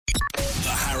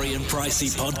Harry and Pricey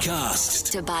podcast.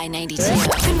 Dubai 92.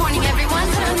 Good morning, everyone.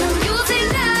 Let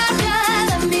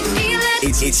me feel it.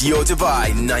 It's your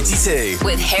Dubai 92.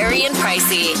 With Harry and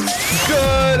Pricey.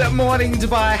 Good morning,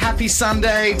 Dubai. Happy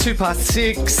Sunday,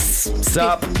 6:02. What's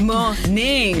up?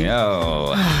 Morning.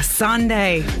 Yo.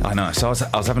 Sunday. I know. So I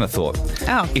was having a thought.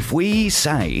 Oh. If we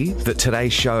say that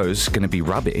today's show's going to be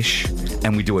rubbish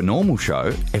and we do a normal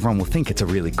show, everyone will think it's a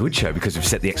really good show because we've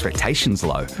set the expectations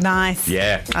low. Nice.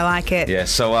 Yeah. I like it. Yeah.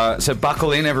 So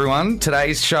buckle in, everyone.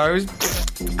 Today's show.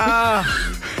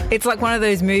 It's like one of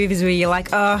those movies where you're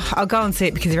like, I'll go and see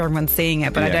it because everyone's seeing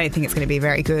it, but I Yeah. don't think it's going to be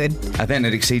very good. And then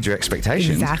it exceeds your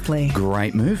expectations. Exactly.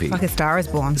 Great movie. Like A Star Is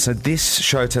Born. So this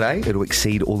show today, it'll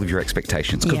exceed all of your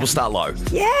expectations because Yeah. we'll start low.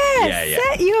 Yes. Yeah.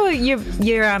 Set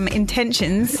your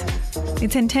intentions.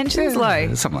 Its intentions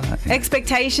low. Something like that.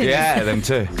 Expectations. Yeah, them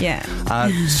too. Yeah.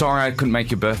 Sorry I couldn't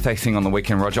make your birthday thing on the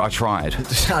weekend, Roger. I tried.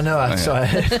 I know, I'm sorry.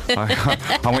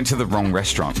 I went to the wrong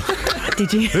restaurant.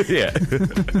 Did you? Yeah.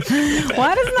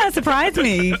 Why doesn't that surprise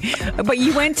me? But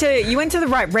you went to the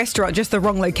right restaurant, just the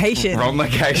wrong location. Wrong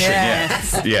location,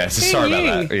 Yes. yeah. So Who sorry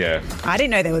knew? about that. Yeah. I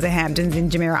didn't know there was a Hamptons in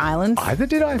Jumeirah Islands. Either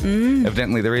did I.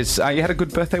 Evidently there is. You had a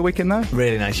good birthday weekend though?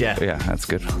 Really nice, yeah. Yeah, that's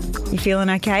good. You feeling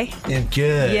okay? Yeah,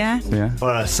 good. Yeah. Yeah.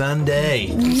 For a Sunday.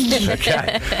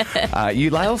 Okay. You,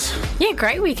 Lales? Yeah,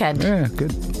 great weekend. Yeah,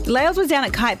 good. Lales was down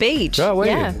at Kite Beach. Oh, were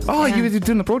Yeah. you? Oh, Yeah. you were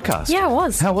doing the broadcast? Yeah, I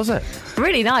was. How was it?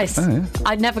 Really nice. Oh, yeah.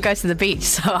 I'd never go to the beach,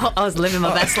 so I was living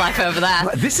my best life over there.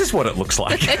 This is what it looks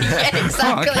like. Yeah,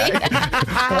 exactly.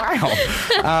 Wow.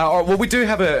 All right, well, we do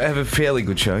have a fairly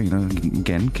good show. You know,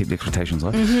 again, keep the expectations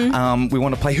low. We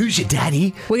want to play Who's Your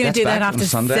Daddy? We're going That's to do that back on after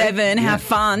Sunday. 7. Yeah. Have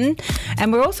fun.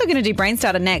 And we're also going to do Brain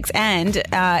Starter next. And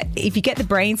if you get the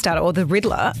Brain Starter or the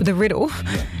riddle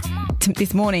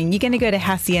this morning, you're going to go to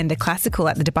Hacienda Classical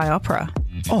at the Dubai Opera.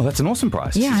 Oh, that's an awesome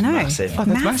prize. Yeah, I know. massive. Oh,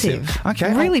 that's massive.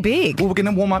 Okay. Really big. Well, we're going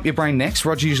to warm up your brain next.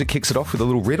 Roger usually kicks it off with a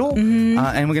little riddle.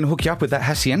 And we're going to hook you up with that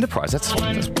Hacienda prize. That's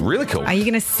really cool. Are you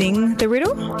going to sing the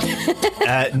riddle?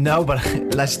 No, but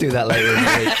let's do that later in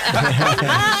the week.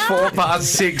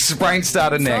 6:04, Brain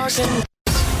Starter next.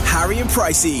 Harry and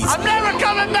Pricey's I'm never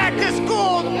coming back to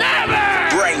school,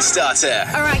 never! Brain Starter.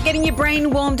 All right, getting your brain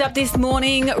warmed up this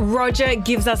morning. Roger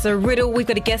gives us a riddle. We've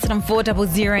got to guess it on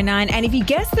 4009. And if you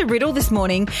guess the riddle this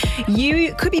morning,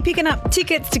 you could be picking up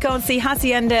tickets to go and see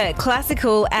Hacienda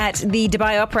Classical at the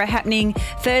Dubai Opera happening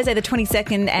Thursday the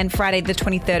 22nd and Friday the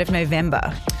 23rd of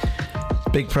November.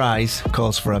 Big prize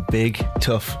calls for a big,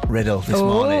 tough riddle this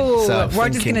morning. So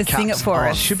Roger's thinking going to sing it caps for on.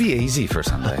 us. Should be easy for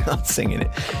Sunday. I'm not singing it.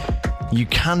 You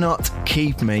cannot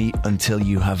keep me until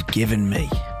you have given me.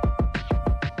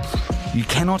 You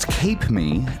cannot keep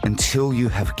me until you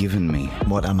have given me.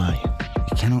 What am I?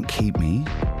 You cannot keep me.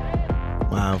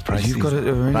 Wow, Pricey's, You've got it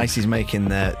already. Pricey's making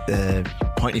the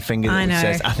pointy finger I that know.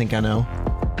 says, I think I know.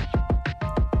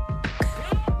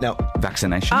 No.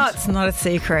 Vaccinations. Oh, it's not a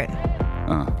secret.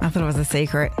 Oh. I thought it was a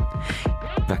secret.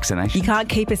 Vaccinations. You can't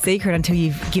keep a secret until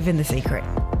you've given the secret.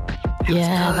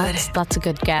 Yeah, good. that's a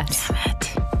good guess.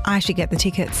 I should get the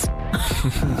tickets.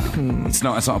 It's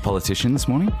not a politician this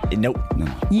morning. Nope. No.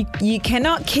 You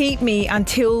cannot keep me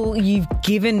until you've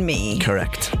given me.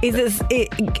 Correct. Is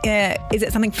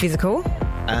it something physical?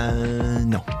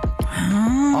 No.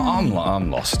 I'm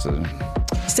lost.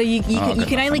 So you got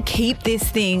can only nothing. keep this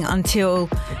thing until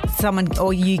someone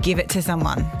or you give it to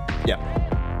someone. Yeah.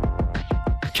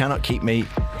 Cannot keep me.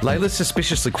 Layla's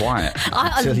suspiciously quiet.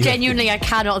 I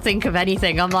cannot think of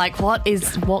anything. I'm like, what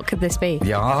could this be?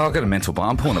 Yeah, I've got a mental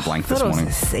blank. I'm pulling a blank I this thought it was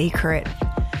morning. a secret.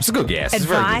 It's a good guess. It's a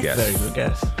very good Advice? guess. Very good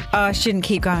guess. Oh, I shouldn't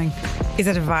keep going. Is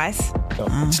it advice? No,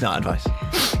 it's not advice.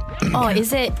 Oh,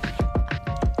 is it?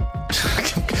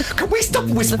 Can we stop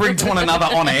whispering to one another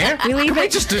on air? We Can we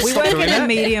just we stop work doing in a that?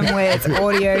 medium where it's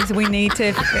audio, so we need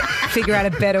to figure out a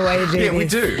better way to do this. Yeah, we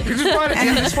do. You just write it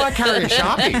down. That's why I carry a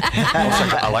Sharpie.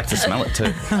 Also, I like to smell it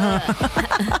too.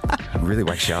 It really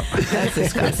wakes you up. That's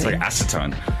It's disgusting. like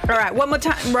acetone. All right, one more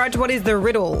time. Raj, what is the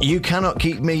riddle? You cannot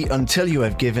keep me until you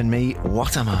have given me.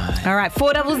 What am I? All right,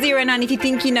 4009 if you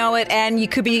think you know it, and you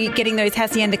could be getting those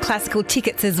Hacienda Classical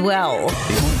tickets as well.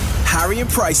 Harry and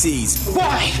Pricey's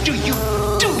Why do you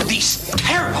do these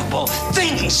terrible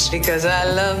things? Because I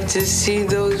love to see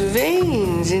those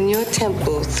veins in your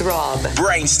temple throb.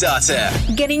 Brain Starter.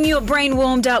 Getting your brain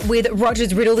warmed up with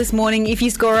Roger's riddle this morning. If you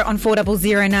score it on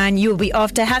 4009, you will be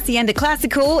off to Hacienda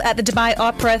Classical at the Dubai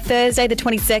Opera Thursday the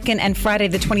 22nd and Friday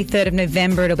the 23rd of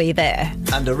November. It'll be there.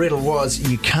 And the riddle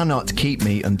was, you cannot keep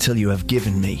me until you have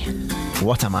given me.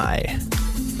 What am I?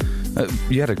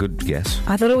 You had a good guess.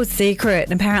 I thought it was secret,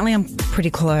 and apparently I'm pretty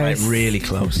close. Right, really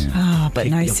close. Oh, but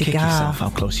no You'll kick cigar. yourself how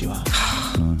close you are.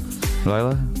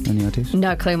 Layla, any ideas?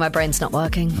 No clue. My brain's not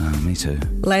working. Oh, me too.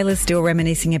 Layla's still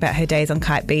reminiscing about her days on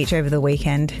Kite Beach over the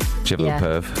weekend. Did you have a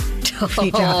little perv?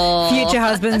 Future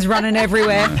husbands running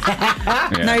everywhere.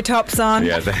 No tops on.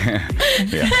 Yeah,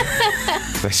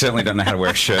 they certainly don't know how to wear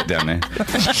a shirt down there.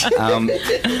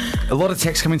 A lot of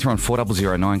text coming through on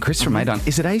 4009. Chris from Maydon.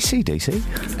 Is it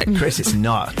AC/DC? Chris, it's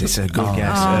not. It's a good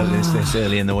guess. This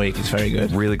early in the week. It's very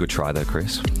good. Really good try there,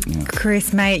 Chris. Yeah.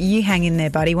 Chris, mate, you hang in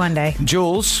there, buddy, one day.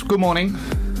 Jules, good morning.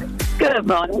 Good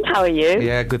morning. How are you?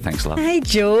 Yeah, good, thanks, love. Hey,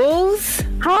 Jules.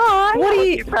 Hi. What are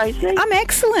you, Pricey? I'm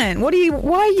excellent.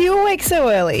 Why are you awake so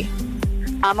early?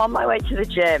 I'm on my way to the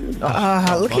gym.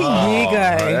 Oh, look at you go.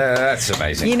 That's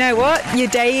amazing. You know what? Your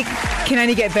day can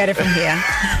only get better from here.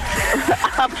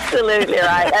 Absolutely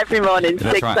right. Every morning,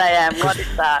 That's 6 right. a.m. What is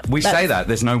that? We say that.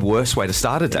 There's no worse way to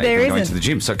start a day There than going isn't. to the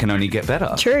gym, so it can only get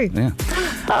better. True. Yeah.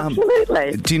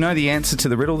 Absolutely. Do you know the answer to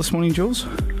the riddle this morning, Jules?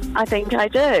 I think I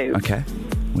do. Okay.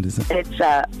 What is it? It's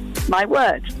my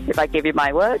word. If I give you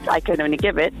my word, I can only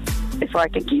give it before I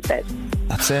can keep it.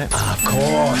 That's it. Of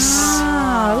course.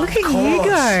 Oh, look at you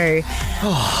go.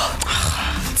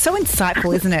 So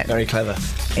insightful, isn't it? Very clever.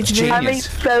 It's genius. I mean,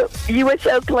 so you were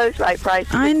so close, right, Price?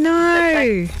 I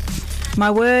know.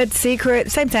 My word,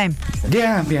 secret, same.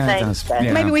 Yeah, it Thanks, does. Ben.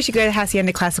 Yeah. Maybe we should go to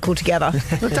Hacienda Classical together.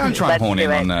 But don't try and Let's horn do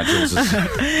in it. on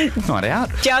Jules's night out.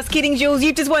 Just kidding, Jules.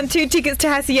 You've just won 2 tickets to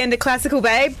Hacienda Classical,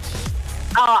 babe.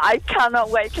 Oh, I cannot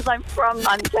wait because I'm from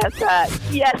Manchester.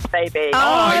 Yes, baby.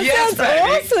 Oh, yes, that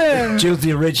sounds awesome. Jules,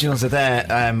 the originals are there.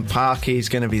 Parky's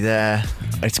going to be there.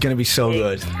 It's going to be so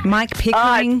good. Mike Oh,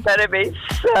 Pickering. it's going to be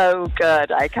so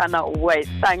good. I cannot wait.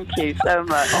 Thank you so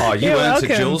much. Oh, you You're earned it,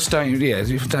 welcome. Jules.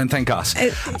 Don't thank us.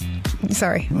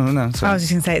 Sorry. Oh, no, I sorry. was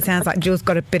just going to say, it sounds like Jules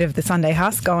got a bit of the Sunday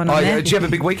husk going on there. Did you have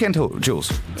a big weekend,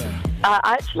 Jules?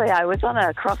 Actually, I was on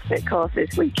a CrossFit course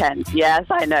this weekend. Yes,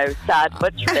 I know. Sad,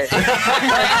 but true. you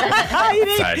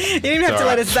didn't even have to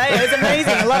let us say it. It's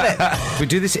amazing. I love it. We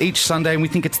do this each Sunday and we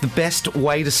think it's the best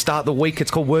way to start the week.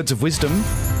 It's called Words of Wisdom.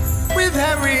 With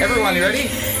Harry. Everyone, you ready?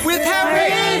 With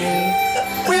Harry.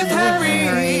 With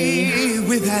Harry.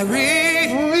 With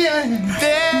Harry. Oh, yeah.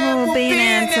 There Will be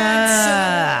an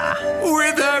answer.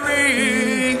 With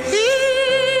Harry.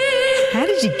 How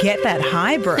did you get that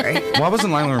high, bro? Why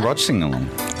wasn't Layla and Rog singing along?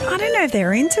 I don't know if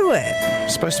they're into it. I'm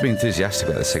supposed to be enthusiastic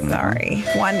about this segment. Sorry.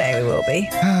 One day we will be.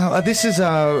 This is,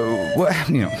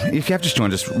 if you have just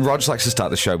joined us, Rog likes to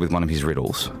start the show with one of his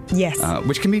riddles. Yes.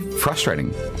 Which can be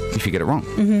frustrating if you get it wrong,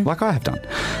 like I have done.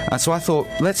 So I thought,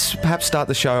 let's perhaps start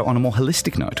the show on a more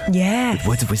holistic note. Yeah. With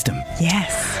words of wisdom.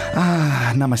 Yes.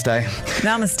 Namaste.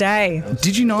 Namaste.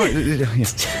 Did you know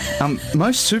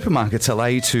most supermarkets allow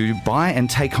you to buy and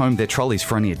take home their trolleys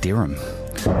for only $1?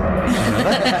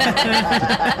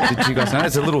 Did you guys know?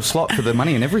 There's a little slot for the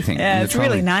money and everything. in Yeah, the it's really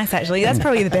trolley. nice, actually. That's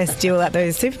probably the best deal at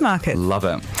those supermarkets. Love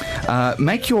it.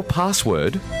 Make your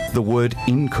password the word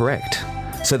incorrect,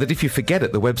 so that if you forget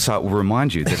it, the website will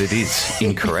remind you that it is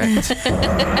incorrect.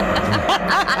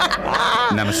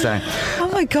 Namaste. Oh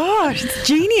my gosh, it's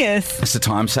genius. It's a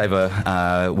time saver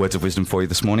words of wisdom for you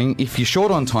this morning. If you're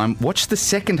short on time, watch the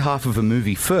second half of a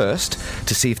movie first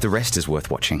to see if the rest is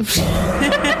worth watching.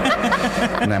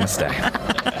 Namaste.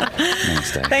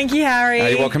 Namaste. Thank you, Harry.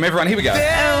 You're welcome, everyone. Here we go.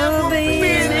 There will be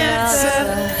an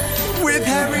answer. With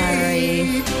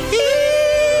Harry.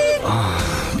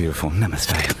 Beautiful.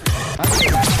 Namaste.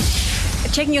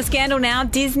 Checking your scandal now,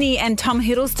 Disney and Tom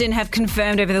Hiddleston have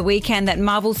confirmed over the weekend that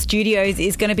Marvel Studios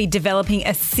is going to be developing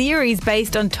a series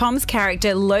based on Tom's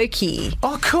character Loki.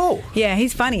 Oh, cool. Yeah,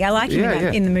 he's funny. I like him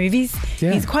in the movies.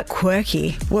 Yeah. He's quite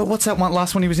quirky. Well, what's that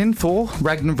last one he was in? Thor?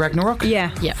 Ragnarok?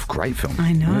 Yeah. Great film.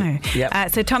 I know.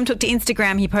 Yep. So Tom took to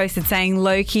Instagram. He posted saying,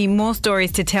 Loki, more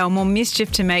stories to tell, more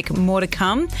mischief to make, more to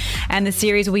come. And the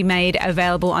series will be made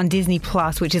available on Disney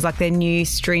Plus, which is like their new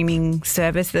streaming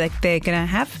service that they're going to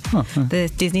have. The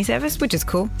Disney service, which is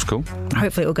cool. It's cool.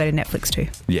 Hopefully it will go to Netflix too.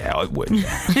 Yeah, it would.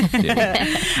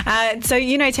 Yeah. So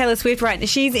you know Taylor Swift, right?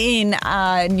 She's in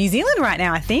New Zealand right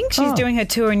now, I think. She's doing her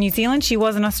tour in New Zealand. She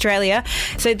was in Australia.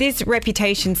 So this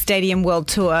Reputation Stadium World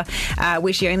Tour,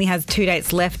 which she only has 2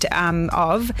 dates left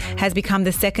of, has become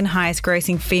the second highest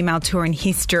grossing female tour in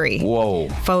history. Whoa.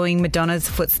 Following Madonna's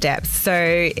footsteps.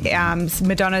 So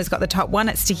Madonna's got the top one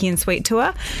at Sticky and Sweet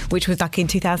Tour, which was like in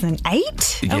 2008,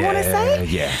 I want to say.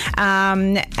 Yeah.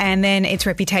 And then it's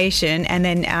Reputation, and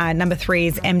then number 3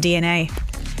 is MDNA.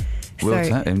 What's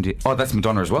that? MD? Oh, that's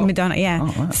Madonna as well. Madonna, yeah.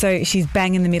 Oh, wow. So she's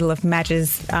bang in the middle of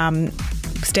Madge's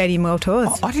Stadium World Tours.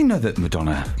 I didn't know that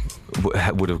Madonna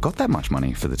would have got that much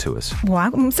money for the tours. Well,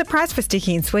 I'm surprised for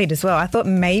Sticky and Sweet as well. I thought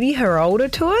maybe her older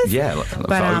tours. Yeah, like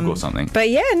Vogue or something. But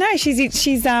yeah, no, she's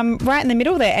right in the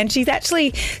middle there, and she's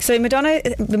actually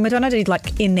Madonna did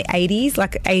like in the 80s,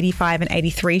 like 85 and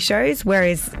 83 shows,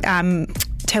 whereas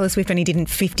Taylor Swift only did in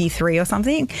 53 or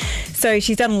something. So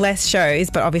she's done less shows,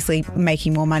 but obviously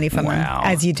making more money from them,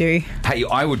 as you do. Hey,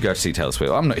 I would go see Taylor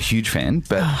Swift. I'm not a huge fan,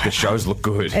 but the shows look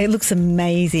good. It looks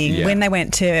amazing. Yeah. When they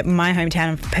went to my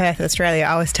hometown of Perth, Australia,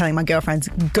 I was telling my girlfriends,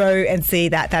 go and see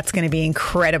that. That's going to be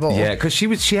incredible. Yeah, because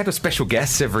she had a special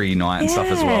guests every night and stuff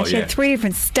as well. She had 3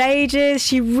 different stages.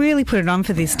 She really put it on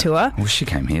for this tour. I wish she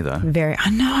came here, though. I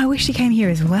know. I wish she came here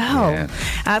as well.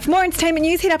 Yeah. For more entertainment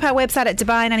news, hit up our website at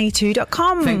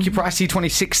Dubai92.com. Thank you, Pricey.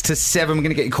 26 to 7. We're going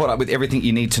to get you caught up with everything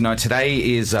you need to know.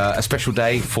 Today is a special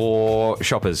day for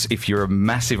shoppers. If you're a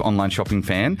massive online shopping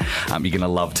fan, you're going to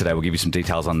love today. We'll give you some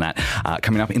details on that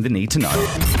coming up in the Need to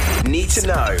Know. Need to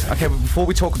know. Okay, but before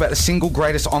we talk about the single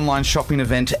greatest online shopping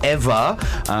event ever,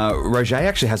 Roger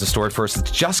actually has a story for us that's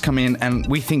just come in, and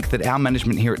we think that our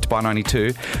management here at Dubai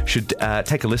 92 should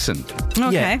take a listen.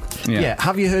 Okay. Yeah.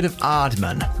 Have you heard of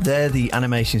Aardman? They're the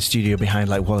animation studio behind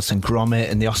like Wallace and Gromit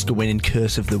and the Oscar-winning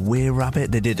Curse of the Were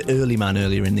Rabbit. They did Early Man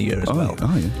earlier in the year as well.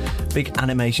 Oh, yeah. Big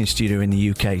animation studio in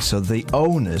the UK. So the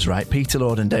owners, right, Peter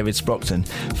Lord and David Sproxton,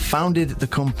 founded the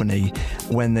company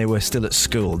when they were still at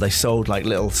school. They sold like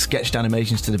little sketched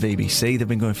animations to the BBC. They've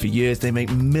been going for years. They make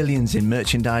millions in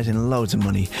merchandising, loads of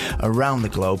money around the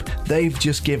globe. They've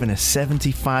just given a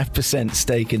 75%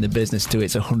 stake in the business to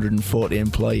its 140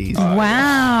 employees.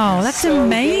 Wow, that's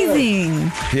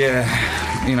amazing.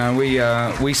 Yeah, you know,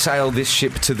 we sail this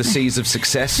ship to the seas of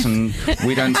success and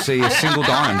we don't see a single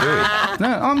dime, do we?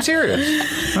 No, I'm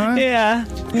serious. All right? Yeah.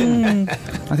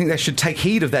 I think they should take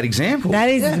heed of that example. That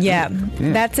is,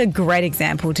 that's a great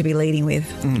example to be leading with.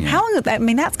 How long is that? I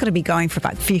mean, that's got to be going for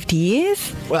about 50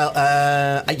 years. Well,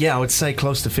 I would say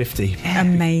close to 50.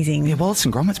 Amazing. Yeah, Wallace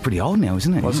and Gromit's pretty old now,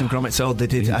 isn't it? Wallace and Gromit's old. They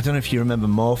did. I don't know if you remember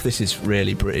Morph. This is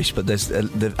really British, but there's.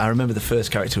 I remember the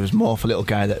first character was Morph, a little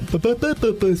guy that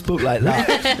spoke like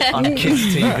that on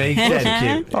Kids TV.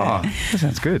 Dead cute. Oh, that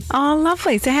sounds good. Oh,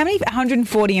 lovely. So how many?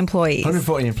 140 employees.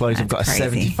 140 employees have got a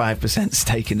crazy. 75%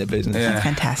 stake in the business. Yeah. That's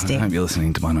fantastic. I hope you're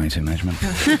listening to my 92 management.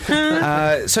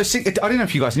 I don't know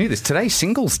if you guys knew this. Today's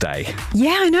Singles Day.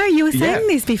 Yeah, I know. You were saying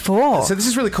this before. So this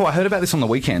is really cool. I heard about this on the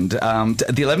weekend. The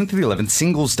 11th of the 11th,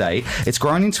 Singles Day. It's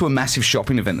grown into a massive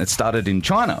shopping event that started in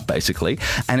China, basically.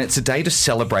 And it's a day to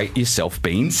celebrate yourself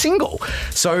being single.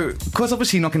 So, because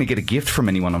obviously you're not going to get a gift from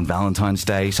anyone on Valentine's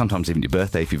Day, sometimes even your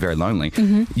birthday if you're very lonely.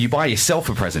 You buy yourself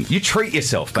a present. You treat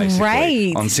yourself,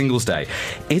 basically, on Singles Day.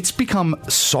 It's become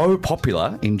so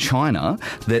popular in China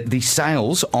that the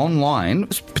sales online,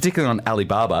 particularly on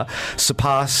Alibaba,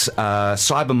 surpass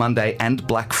Cyber Monday and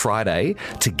Black Friday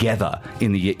together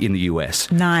in the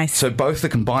US. Nice. So both the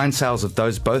combined sales of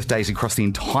both days across the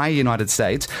entire United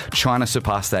States, China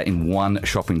surpassed that in one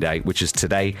shopping day, which is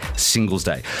today, Singles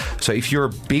Day. So if you're a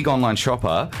big online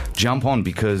shopper, jump on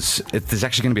because there's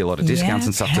actually going to be a lot of discounts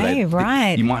and stuff today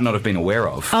right. you might not have been aware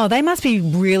of. Oh, they must be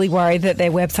really worried that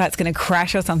their website's going to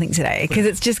crash or something today because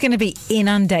it's just going to be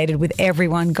inundated with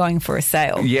everyone going for a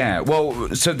sale. Yeah,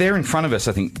 well, so they're in front of us,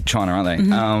 I think, China,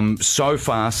 aren't they? So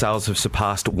far, sales have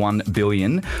surpassed 1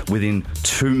 billion within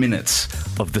 2 minutes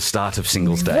of the start of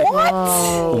Singles Day. What?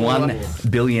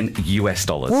 $1 billion US.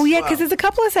 Well, yeah, because there's a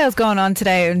couple of sales going on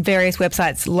today on various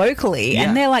websites locally,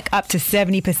 and they're like up to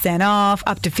 70% off,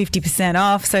 up to 50%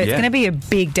 off. So it's going to be a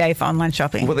big day for online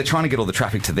shopping. Well, they're trying to get all the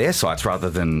traffic to their sites rather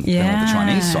than all the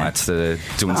Chinese sites that are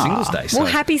doing Singles Day. So. Well,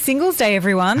 happy Singles Day,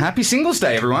 everyone. Happy Singles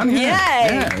Day, everyone.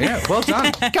 Yeah. Well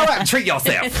done. Go out and treat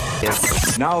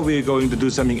yourself. Now we're going to do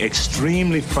something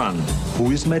extremely fun.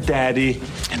 Who is my daddy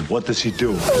and what does he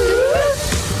do?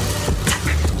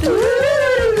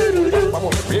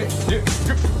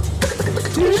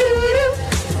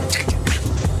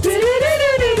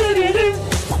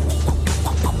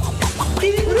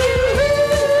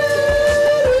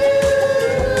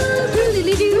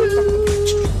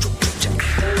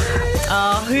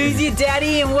 Oh, who's your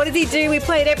daddy and what does he do? We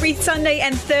play it every Sunday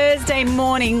and Thursday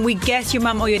morning. We guess your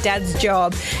mum or your dad's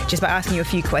job just by asking you a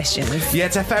few questions. Yeah,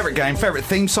 it's our favourite game, favourite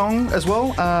theme song as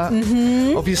well.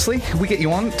 Obviously, we get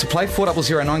you on to play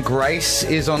 4009. Grace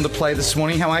is on to play this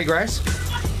morning. How are you, Grace?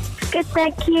 Good,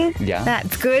 thank you. Yeah.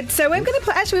 That's good. So we're going to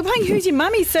play, actually, we're playing Who's Your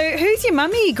Mummy? So who's your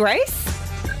mummy, Grace?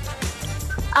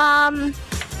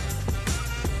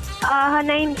 Her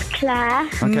name's Claire.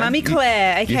 Okay. Mummy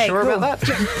Claire. Okay, you sure cool. about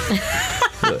that?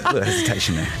 little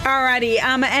hesitation there. Alrighty.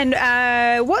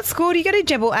 And what school do you go to?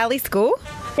 Jebel Ali School?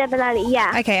 Jebel Ali,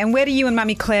 yeah. Okay, and where do you and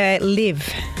Mummy Claire live?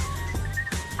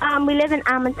 We live in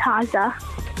Amataza.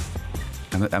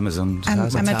 Amazon.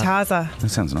 Amataza. That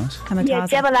sounds nice. Yeah,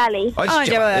 Jebel Ali. Oh, it's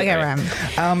Jebel Ali. okay,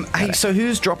 right. Hey, so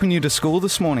who's dropping you to school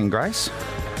this morning, Grace?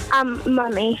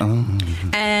 Mummy.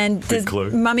 And does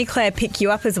clue. Mummy Claire pick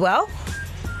you up as well?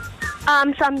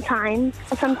 Sometimes.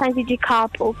 Sometimes we do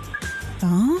carpool.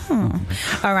 Oh.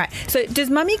 All right. So does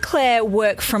Mummy Claire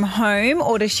work from home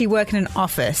or does she work in an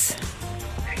office?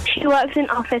 She works in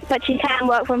office, but she can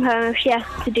work from home if she has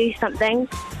to do something.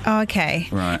 Okay.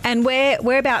 Right. And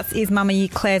whereabouts is Mummy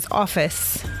Claire's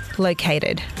office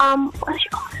located? What's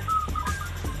it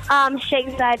called?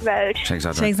 Shakeside Road.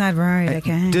 Shakeside Road,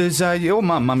 okay. Does your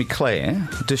mum, Mummy Claire,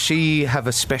 does she have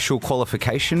a special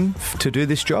qualification to do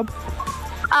this job?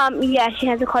 Yeah, she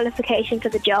has a qualification for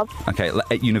the job. Okay,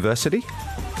 at university?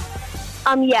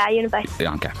 Yeah, university.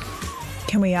 Yeah, okay.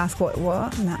 Can we ask what?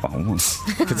 No. Oh,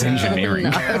 if it's engineering.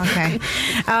 Okay.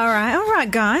 All right,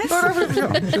 guys.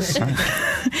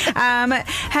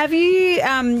 Have you,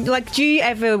 do you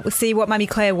ever see what Mummy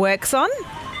Claire works on?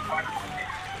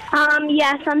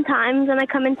 Yeah, sometimes when I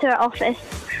come into her office,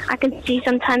 I can see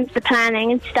sometimes the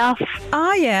planning and stuff.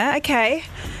 Oh, yeah, okay.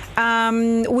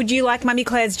 Would you like Mummy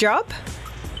Claire's job?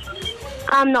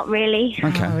 Not really.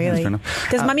 Okay. Oh, really? fair enough.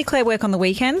 Does Mummy Claire work on the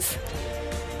weekends?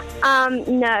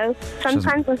 No.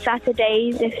 Sometimes on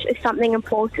Saturdays if something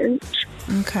important.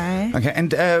 Okay. Okay,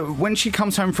 and when she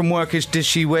comes home from work, does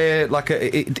she wear,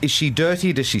 is she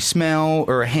dirty? Does she smell?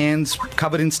 Or her hands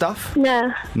covered in stuff?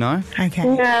 No. No? Okay.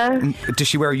 No. Does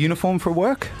she wear a uniform for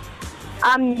work?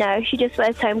 No, she just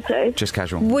wears home clothes. Just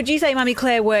casual. Would you say Mummy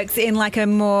Claire works in a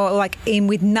more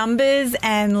with numbers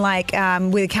and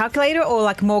with a calculator,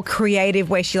 or more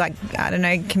creative where she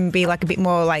can be a bit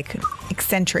more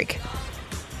eccentric?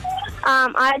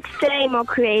 I'd say more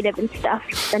creative and stuff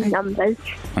than numbers.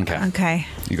 Okay. Okay.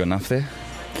 You got enough there?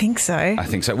 I think so. I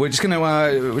think so. We're just gonna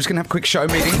have a quick show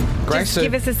meeting, Grace. Just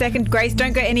give us a second, Grace.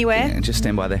 Don't go anywhere. Yeah, just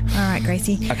stand by there. All right,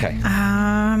 Gracie. Okay.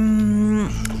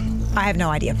 I have no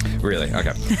idea. Really?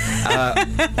 Okay.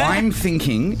 I'm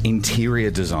thinking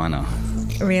interior designer.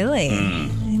 Really?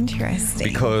 Interesting.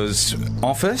 Because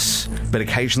office, but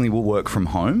occasionally will work from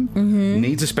home.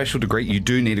 Needs a special degree. You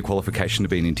do need a qualification to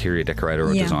be an interior decorator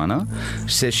or designer.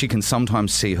 She says she can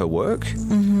sometimes see her work.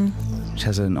 She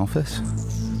has an office.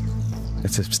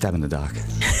 It's a stab in the dark.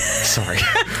 Sorry.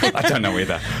 I don't know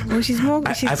either. Well, she's more...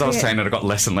 As I was saying it, I got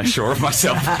less and less sure of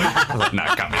myself. I was like, no,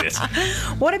 it can't be this.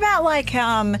 What about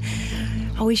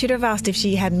we should have asked if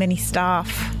she had many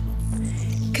staff.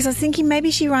 Because I was thinking maybe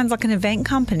she runs an event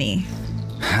company.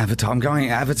 I'm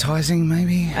going advertising,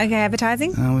 maybe? Okay,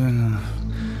 advertising?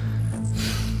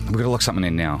 We've got to lock something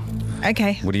in now.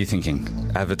 Okay. What are you thinking?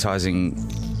 Advertising?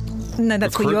 No,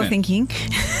 that's what you're thinking.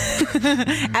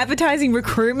 Advertising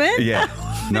recruitment? Yeah.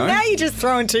 No? Now you're just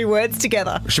throwing two words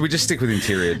together. Should we just stick with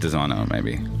interior designer,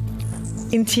 maybe?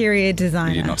 Interior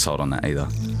designer. You're not sold on that either.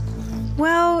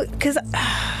 Well, because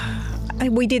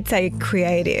we did say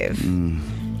creative.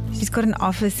 She's got an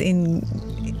office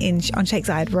on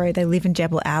Shakeside Road. They live in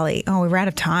Jebel Ali. Oh, we're out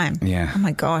of time. Yeah. Oh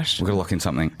my gosh. We've got to lock in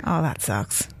something. Oh, that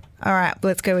sucks. All right,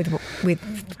 let's go with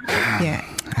yeah.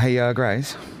 Hey,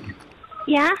 Grace.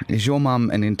 Yeah? Is your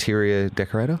mum an interior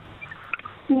decorator?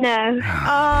 No.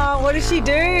 Oh, what does she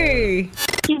do?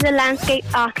 She's a landscape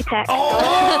architect. A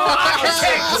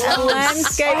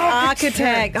landscape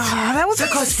architect. Oh, that would be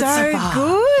so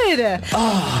good.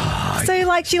 Oh. So,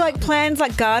 she plans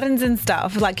gardens and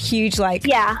stuff, huge,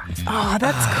 Yeah. Oh,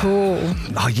 that's cool.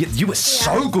 Oh, you were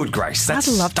so good, Grace. I'd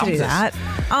love to do that.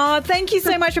 Oh, thank you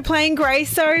so much for playing, Grace.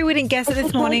 Sorry we didn't guess it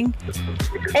this morning.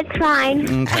 It's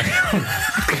fine.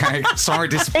 Okay. Sorry,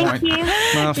 disappoint. Thank you.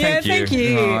 Oh, thank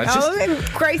you. Oh,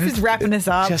 Grace is wrapping us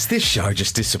up. This show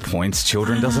just disappoints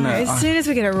children, doesn't it? As soon as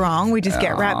we get it wrong, we just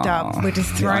get wrapped up. We're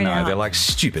just thrown I know. out. They're like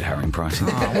stupid Harry and Pricey.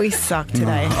 Oh, we suck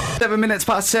today. 7 minutes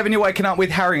past 7, you're waking up with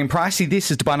Harry and Pricey.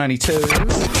 This is Dubai 92.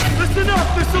 Listen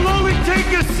up, this will only take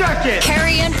a second.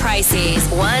 Harry and Pricey's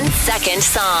 1 second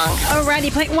song. Alrighty,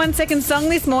 playing 1 second song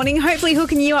this morning. Hopefully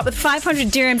hooking you up with 500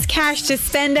 dirhams cash to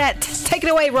spend at. Take it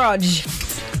away, Rog.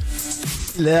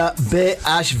 Le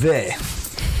BHV.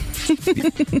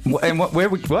 And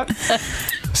what?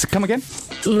 So come again?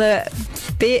 Le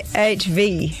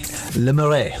BHV. Le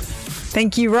Marais.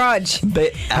 Thank you, Rog.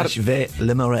 BHV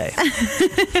Le Marais.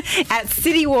 At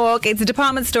City Walk. It's a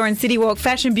department store in City Walk.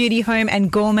 Fashion, beauty, home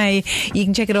and gourmet. You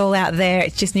can check it all out there.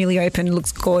 It's just newly opened.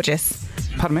 Looks gorgeous.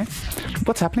 Pardon me?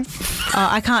 What's happening?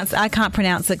 I can't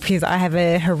pronounce it because I have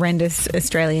a horrendous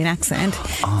Australian accent.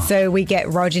 So we get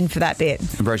Rog in for that bit.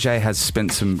 Roger has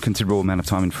spent some considerable amount of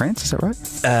time in France, is that right?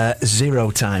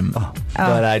 0 time.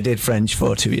 But I did French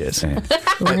for 2 years. Yeah.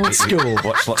 At school.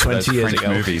 Watched lots 20 of those years French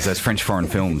ago. movies, those French foreign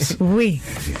films. Oui.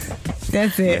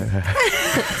 That's it.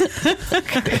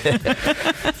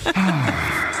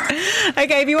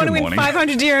 Okay, if you want to win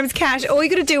 500 dirhams cash, all you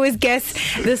got to do is guess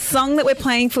the song that we're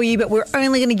playing for you, but we're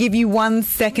only going to give you 1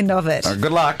 second of it.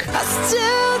 Good luck.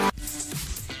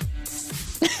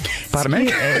 Pardon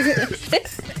me?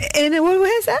 And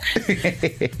where's that?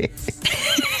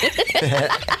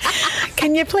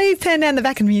 Can you please turn down the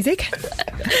back of music?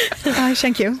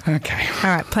 Thank you. Okay. All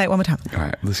right, play it one more time. All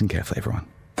right, listen carefully, everyone.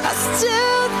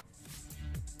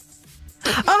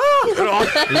 Oh! You got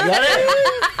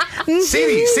it?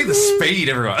 See the speed,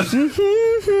 everyone.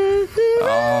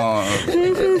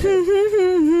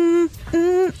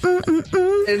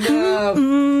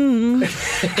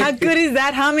 How good is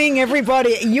that humming,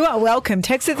 everybody? You are welcome.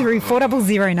 Text it through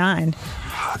 4009.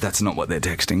 That's not what they're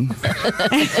texting.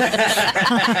 Let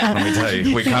me tell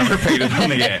you, we can't repeat it on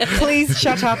the air. Please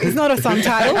shut up. It's not a song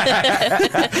title.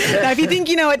 Now, if you think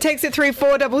you know it, text it through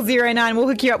 4009. We'll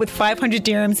hook you up with 500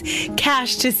 dirhams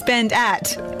cash to spend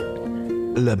at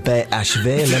Le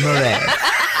BHV Le Marais.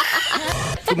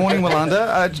 Good morning,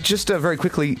 Walanda. Just very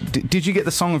quickly, did you get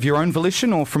the song of your own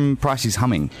volition or from Pricey's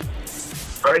humming?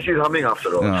 Pricey's humming,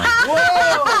 after all.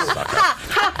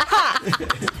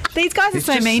 These guys are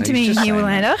so mean to me here,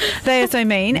 Walanda. They are so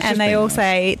mean, and they all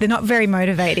say they're not very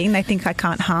motivating. They think I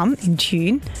can't hum in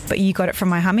tune, but you got it from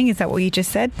my humming. Is that what you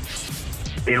just said?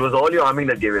 It was all your humming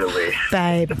that gave it away.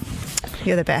 Babe,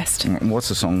 you're the best. What's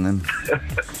the song then?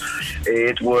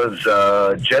 It was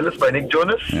Jealous by Nick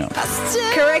Jonas. Yeah.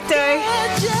 Correcto.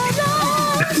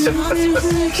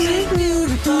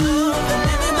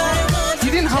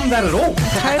 You didn't hum that at all.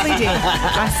 Totally did.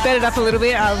 I sped it up a little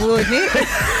bit, I will admit.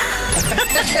 All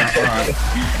right.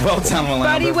 Well done, Walanda.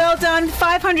 Buddy, well done.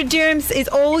 500 dirhams is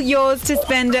all yours to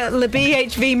spend at Le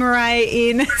BHV Marais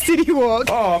in City Walk.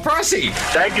 Oh, Pricey.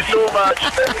 Thank you so much.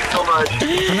 Thank you so much.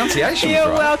 Pronunciation.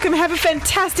 You're welcome. Have a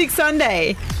fantastic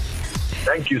Sunday.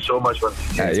 Thank you so much.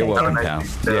 You're welcome, pal.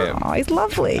 Yeah. Oh, he's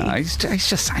lovely. No, he's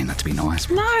just saying that to be nice.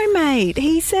 No, mate.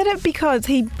 He said it because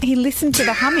he listened to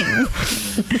the humming.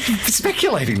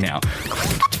 Speculating now.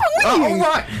 What's wrong with you?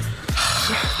 All right.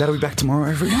 That'll be back tomorrow,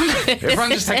 everyone. Everyone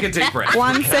just take a deep breath.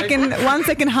 1 second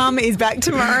hum is back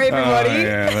tomorrow, everybody. Oh,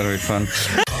 yeah, that'll be fun.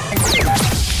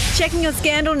 Checking your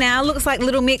scandal now. Looks like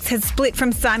Little Mix has split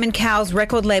from Simon Cowell's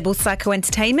record label Psycho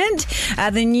Entertainment.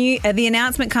 The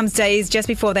announcement comes days just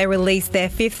before they released their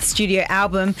 5th studio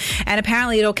album, and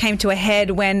apparently it all came to a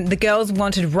head when the girls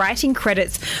wanted writing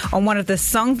credits on one of the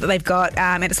songs that they've got,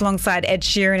 and it's alongside Ed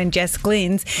Sheeran and Jess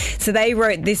Glynne's. So they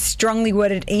wrote this strongly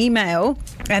worded email,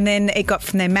 and then it got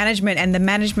from their management, and their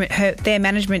management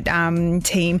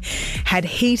team had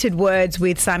heated words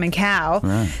with Simon Cowell.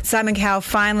 Right. Simon Cowell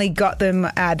finally got them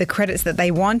the credits that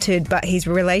they wanted, but his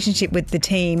relationship with the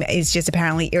team is just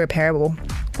apparently irreparable.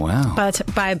 Wow. But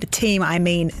by the team, I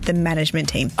mean the management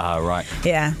team. Right.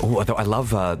 Yeah. Oh, I love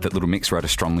that Little Mix wrote a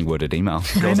strongly worded email.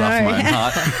 Goes after my own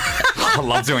heart. I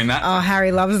love doing that. Oh,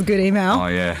 Harry loves a good email. Oh,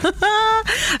 yeah.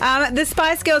 The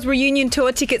Spice Girls reunion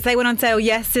tour tickets, they went on sale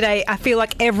yesterday. I feel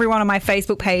like everyone on my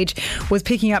Facebook page was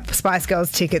picking up Spice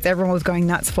Girls tickets. Everyone was going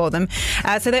nuts for them.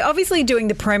 So they're obviously doing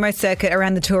the promo circuit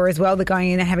around the tour as well. They're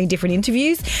going in and having different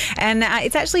interviews. And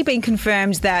it's actually been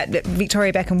confirmed that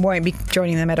Victoria Beckham won't be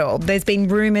joining them at all. There's been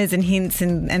rumours and hints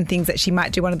and things that she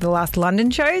might do one of the last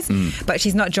London shows, but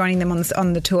she's not joining them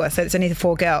on the tour. So it's only the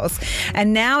 4 girls.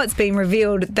 And now it's been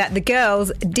revealed that the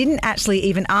girls didn't actually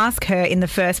even ask her in the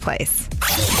first place.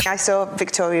 I saw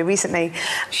Victoria recently.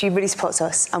 She really supports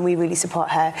us and we really support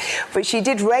her. But she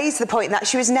did raise the point that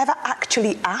she was never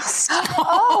actually asked.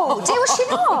 Oh, was she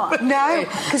not? No,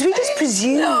 because we just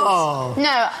presumed. No,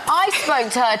 I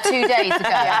spoke to her 2 days ago,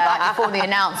 like before the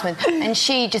announcement, and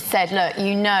she just said, look,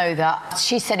 you know that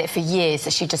she said it for years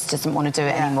that she just doesn't want to do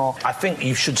it anymore. I think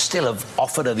you should still have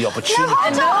offered her the opportunity.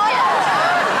 No,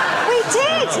 we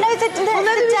did. No, the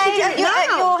day at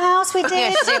your house, we did. Yeah,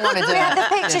 she didn't want to do it. We had the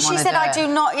picture. She said, I do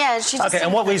not. Yeah, she just. Okay,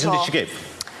 and what reason did she give?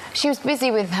 She was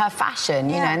busy with her fashion,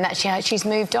 you know, and that she's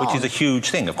moved on. Which is a huge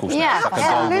thing, of course. Yeah, like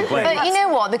a global brand. But you know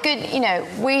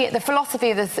what? The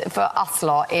philosophy of this for us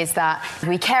lot is that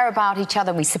we care about each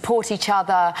other, we support each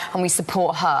other, and we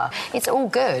support her. It's all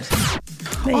good.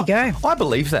 There you go. I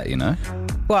believe that, you know.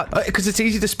 What? Because it's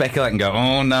easy to speculate and go,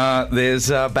 oh, no, there's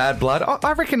bad blood.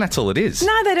 I reckon that's all it is.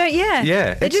 No, they don't, yeah.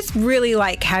 Yeah, They're just really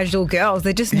like casual girls.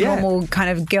 They're just normal kind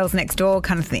of girls next door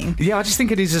kind of thing. Yeah, I just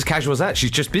think it is as casual as that.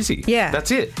 She's just busy. Yeah.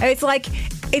 That's it. It's like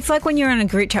when you're on a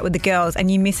group chat with the girls and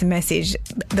you miss a message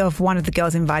of one of the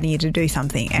girls inviting you to do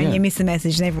something and you miss the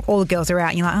message and all the girls are out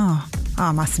and you're like, oh,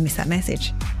 I must have missed that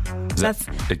message. That's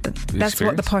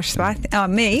what the posh spy.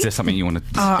 Me. Is there something you want to?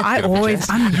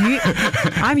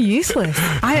 I'm useless.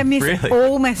 I miss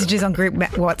all messages on group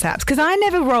WhatsApps because I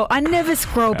never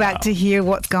scroll back to hear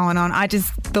what's going on.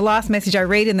 The last message I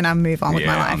read and then I move on with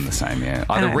my life. I'm the same. Yeah,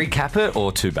 either recap it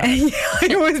or too bad.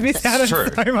 I always miss out on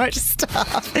so much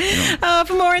stuff.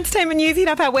 For more entertainment news, hit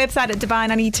up our website at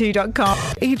Dubai92.com.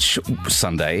 Each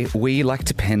Sunday, we like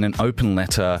to pen an open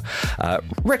letter,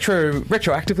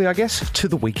 retroactively, I guess, to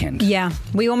the weekend. Yeah,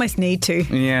 we almost need to.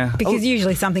 Yeah. Because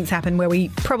usually something's happened where we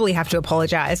probably have to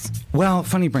apologise. Well,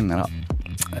 funny you bring that up.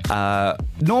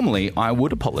 Normally, I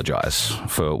would apologise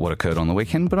for what occurred on the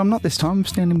weekend, but I'm not this time. I'm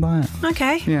standing by it.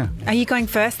 Okay. Yeah. Are you going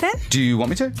first then? Do you want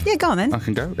me to? Yeah, go on then. I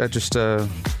can go. I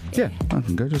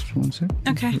can go. Just one second.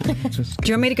 Okay. Do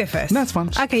you want me to go first? No, it's fine.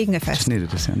 Okay, you can go first. Just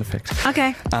needed the sound effects.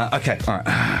 Okay. Okay, all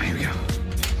right. Here we go.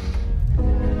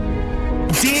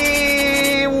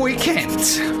 Dear Weekend,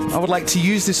 I would like to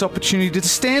use this opportunity to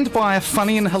stand by a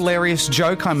funny and hilarious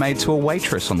joke I made to a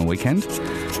waitress on the weekend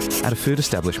at a food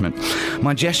establishment.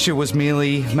 My gesture was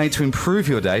merely made to improve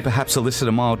your day, perhaps elicit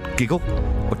a mild giggle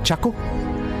or chuckle.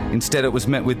 Instead, it was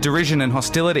met with derision and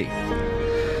hostility.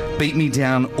 Beat me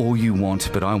down all you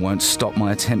want, but I won't stop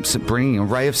my attempts at bringing a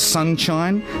ray of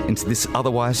sunshine into this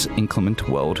otherwise inclement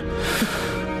world.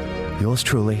 Yours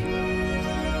truly,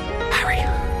 Harry.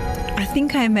 I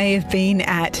think I may have been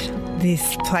at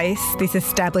this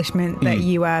establishment that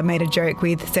you made a joke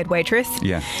with, said waitress.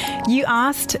 Yeah. You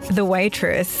asked the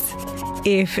waitress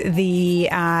if the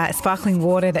sparkling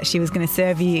water that she was going to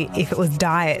serve you, if it was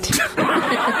diet.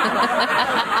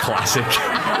 Classic.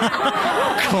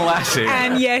 Classic.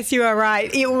 And yes, you are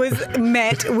right. It was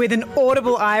met with an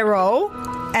audible eye roll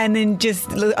and then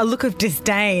just a look of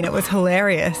disdain. It was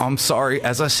hilarious. I'm sorry,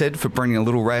 as I said, for bringing a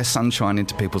little ray of sunshine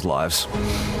into people's lives.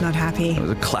 Not happy. It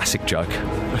was a classic joke.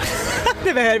 I've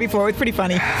never heard it before. It's pretty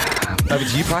funny. Over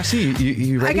to you, Pricey.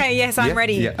 You ready? Okay, yes, I'm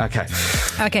ready. Yeah, okay.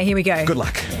 Okay, here we go. Good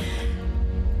luck.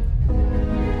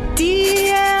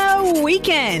 Dear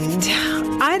Weekend,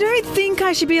 I don't think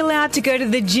I should be allowed to go to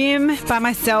the gym by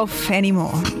myself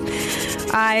anymore.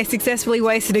 I successfully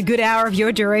wasted a good hour of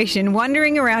your duration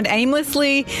wandering around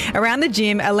aimlessly around the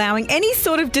gym, allowing any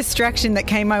sort of distraction that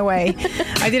came my way.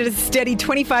 I did a steady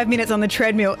 25 minutes on the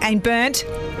treadmill and burnt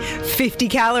 50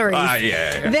 calories.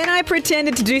 Yeah. Then I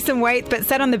pretended to do some weights but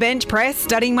sat on the bench press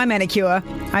studying my manicure.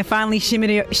 I finally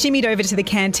shimmied over to the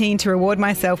canteen to reward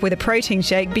myself with a protein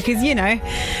shake because,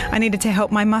 I needed to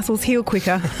help my muscles heal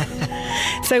quicker.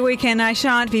 So Weekend, I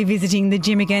shan't be visiting the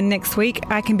gym again next week.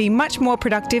 I can be much more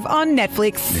productive on Netflix.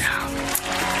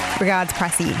 Yeah. Regards,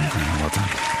 Pricey. Well done.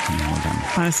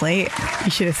 Honestly,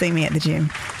 you should have seen me at the gym.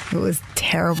 It was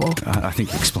terrible. I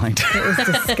think you explained. It was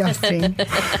disgusting.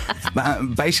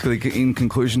 Basically, in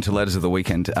conclusion to letters of the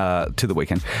weekend,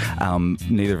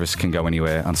 neither of us can go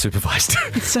anywhere unsupervised.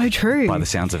 It's so true. By the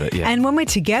sounds of it, yeah. And when we're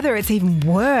together, it's even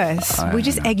worse. We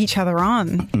just egg each other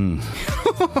on.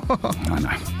 I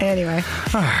know. Anyway,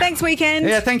 thanks, Weekend.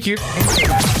 Yeah, thank you.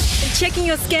 Checking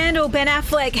your scandal, Ben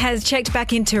Affleck has checked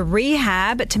back into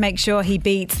rehab to make sure he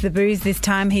beats the booze this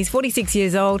time. He's 46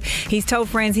 years old. He's told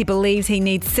friends he believes he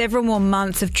needs several more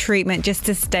months of treatment just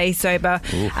to stay sober.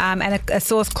 And a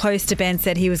source close to Ben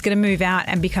said he was going to move out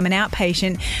and become an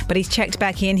outpatient, but he's checked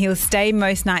back in. He'll stay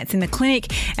most nights in the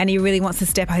clinic, and he really wants to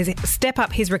step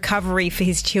up his recovery for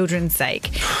his children's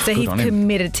sake. So he's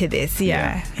committed to this.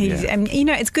 Yeah. And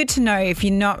it's good to know if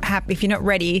you're not happy, if you're not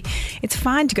ready, it's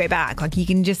fine to go back. Like, you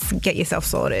can just get yourself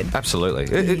sorted.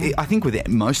 Absolutely. I think with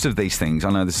most of these things, I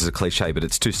know this is a cliche, but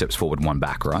it's 2 steps forward, 1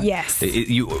 back, right? Yes.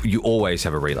 You always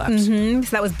have a relapse. So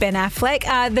that was Ben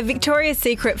Affleck. The Victoria's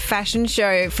Secret fashion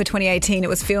show for 2018, it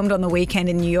was filmed on the weekend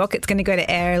in New York. It's going to go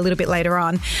to air a little bit later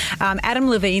on. Adam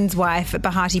Levine's wife,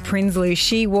 Bahati Prinsloo,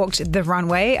 she walked the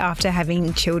runway after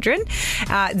having children.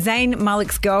 Zayn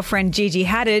Malik's girlfriend, Gigi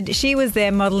Hadid, she was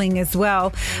there modelling as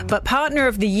well. But Partner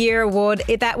of the Year award,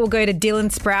 that will go to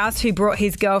Dylan Sprouse, who brought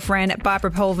his girlfriend, Barbara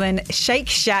Palvin, Shake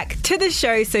Shack to the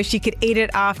show so she could eat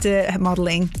it after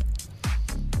modelling.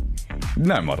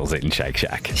 No model's eating Shake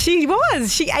Shack. She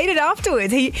was. She ate it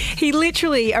afterwards. He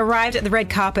literally arrived at the red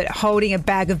carpet holding a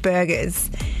bag of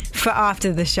burgers for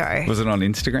after the show. Was it on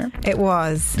Instagram? It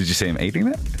was. Did you see him eating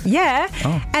it? Yeah.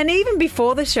 Oh. And even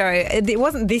before the show, it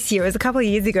wasn't this year, it was a couple of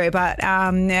years ago, but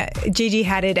Gigi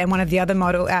Hadid and one of the other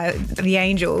model, the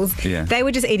Angels, they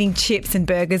were just eating chips and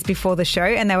burgers before the show,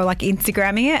 and they were like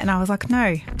Instagramming it, and I was like,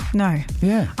 no.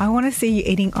 Yeah. I want to see you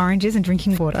eating oranges and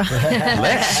drinking water.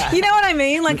 Less. You know what I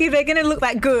mean? Like, if they're going to look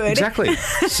that good. Exactly.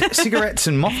 Cigarettes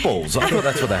and mothballs. I thought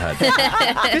that's what they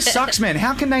had. This sucks, man.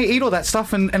 How can they eat all that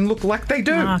stuff and look like they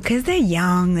do? Oh, because they're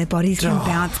young. Their bodies can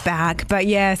bounce back. But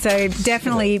yeah, so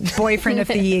definitely boyfriend of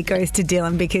the year goes to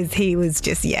Dylan because he was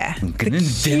just, the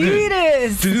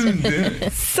cutest.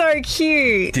 So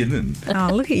cute. Dylan.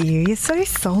 Oh, look at you. You're so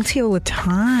salty all the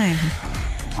time.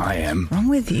 I am. What's wrong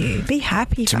with you? Be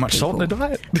happy. Too much salt in the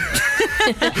diet.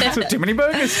 Too many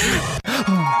burgers.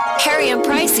 Harry and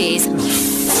Pricey's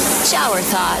shower I'm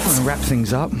thoughts. going to wrap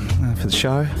things up for the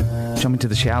show. Jump into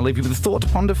the shower, leave you with a thought to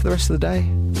ponder for the rest of the day.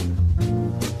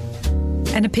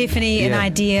 An epiphany, an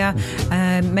idea,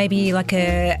 maybe like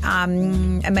a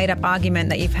made-up argument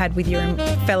that you've had with your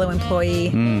fellow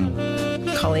employee,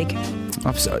 colleague.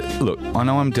 Look, I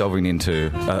know I'm delving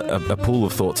into a pool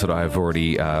of thoughts that I've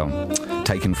already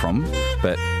taken from,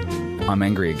 but I'm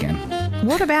angry again.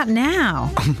 What about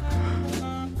now?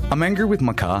 I'm angry with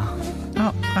my car.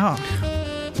 Oh.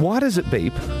 Why does it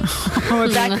beep?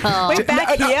 We're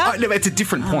back here? No, it's a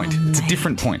different point. It's a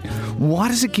different point. Why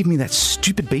does it give me that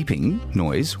stupid beeping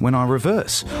noise when I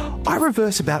reverse? I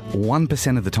reverse about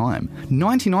 1% of the time.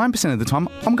 99% of the time,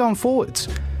 I'm going forwards.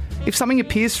 If something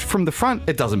appears from the front,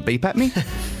 it doesn't beep at me.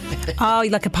 Oh,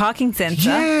 like a parking sensor?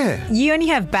 Yeah. You only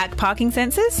have back parking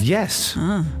sensors? Yes.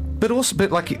 But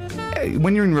like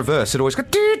when you're in reverse, it always goes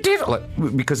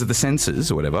like because of the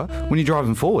sensors or whatever. When you're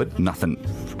driving forward, nothing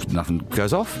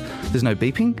goes off. There's no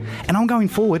beeping, and I'm going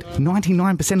forward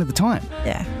 99% of the time.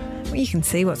 Yeah. Well, you can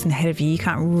see what's ahead of you. You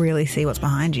can't really see what's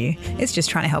behind you. It's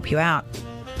just trying to help you out.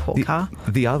 Poor car.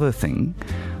 The other thing,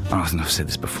 I've said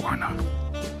this before, I know.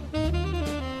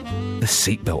 The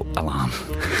seatbelt alarm.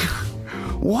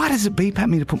 Why does it beep at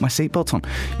me to put my seatbelt on?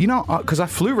 You know, because I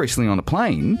flew recently on a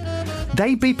plane.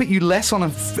 They beep at you less on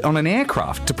an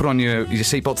aircraft to put on your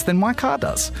seatbelts than my car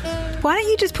does. Why don't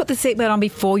you just put the seatbelt on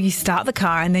before you start the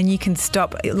car and then you can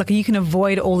stop, like you can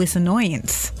avoid all this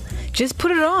annoyance. Just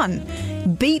put it on.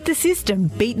 Beat the system.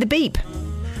 Beat the beep.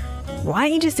 Why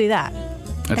don't you just do that?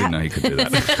 I didn't know you could do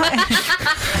that.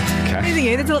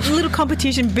 Okay. There's a little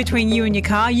competition between you and your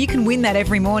car. You can win that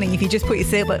every morning if you just put your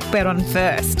seatbelt on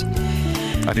first.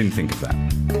 I didn't think of that.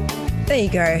 There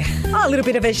you go. Oh, a little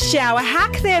bit of a shower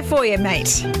hack there for you,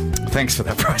 mate. Thanks for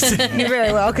that, Bryce. You're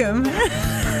very welcome.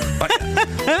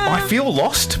 I feel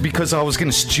lost because I was going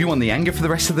to stew on the anger for the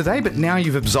rest of the day, but now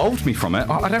you've absolved me from it.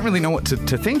 I don't really know what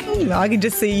to think. I can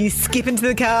just see you skip into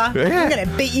the car. Yeah. I'm going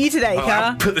to beat you today,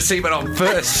 car. Put the seatbelt on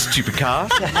first, stupid car.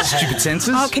 Stupid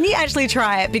sensors. Oh, can you actually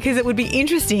try it? Because it would be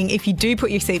interesting if you do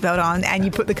put your seatbelt on and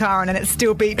you put the car on and it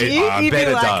still beeps you. I bet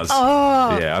it does.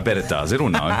 Oh. Yeah, I bet it does. It'll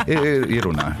know.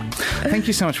 It'll know. Thank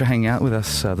you so much for hanging out with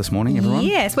us this morning, everyone.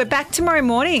 Yes, we're back tomorrow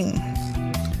morning.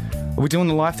 Are we doing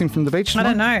the live thing from the beach tomorrow?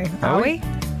 I don't know. Are we?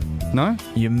 No?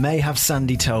 You may have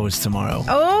sandy toes tomorrow.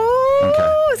 Oh,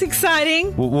 okay. It's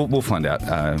exciting. We'll find out.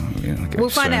 We'll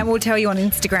find out and we'll tell you on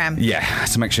Instagram. Yeah,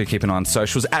 so make sure you keep an eye on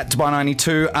socials at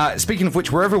Dubai92. Speaking of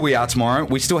which, wherever we are tomorrow,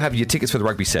 we still have your tickets for the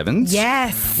Rugby Sevens.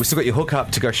 Yes. We still got your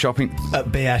hookup to go shopping. At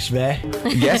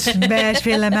BHV. Yes.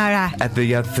 BHV Lamara. At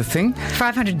the thing.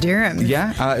 500 dirhams.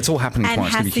 Yeah, it's all happening and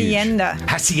tomorrow. It's Hacienda.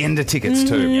 Hacienda tickets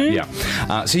too.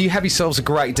 Yeah. So you have yourselves a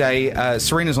great day.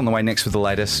 Serena's on the way next with the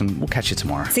latest, and we'll catch you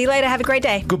tomorrow. See you later. Have a great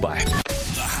day. Goodbye.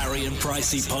 The Harry and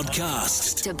Pricey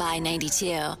Podcast. Dubai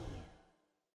 92.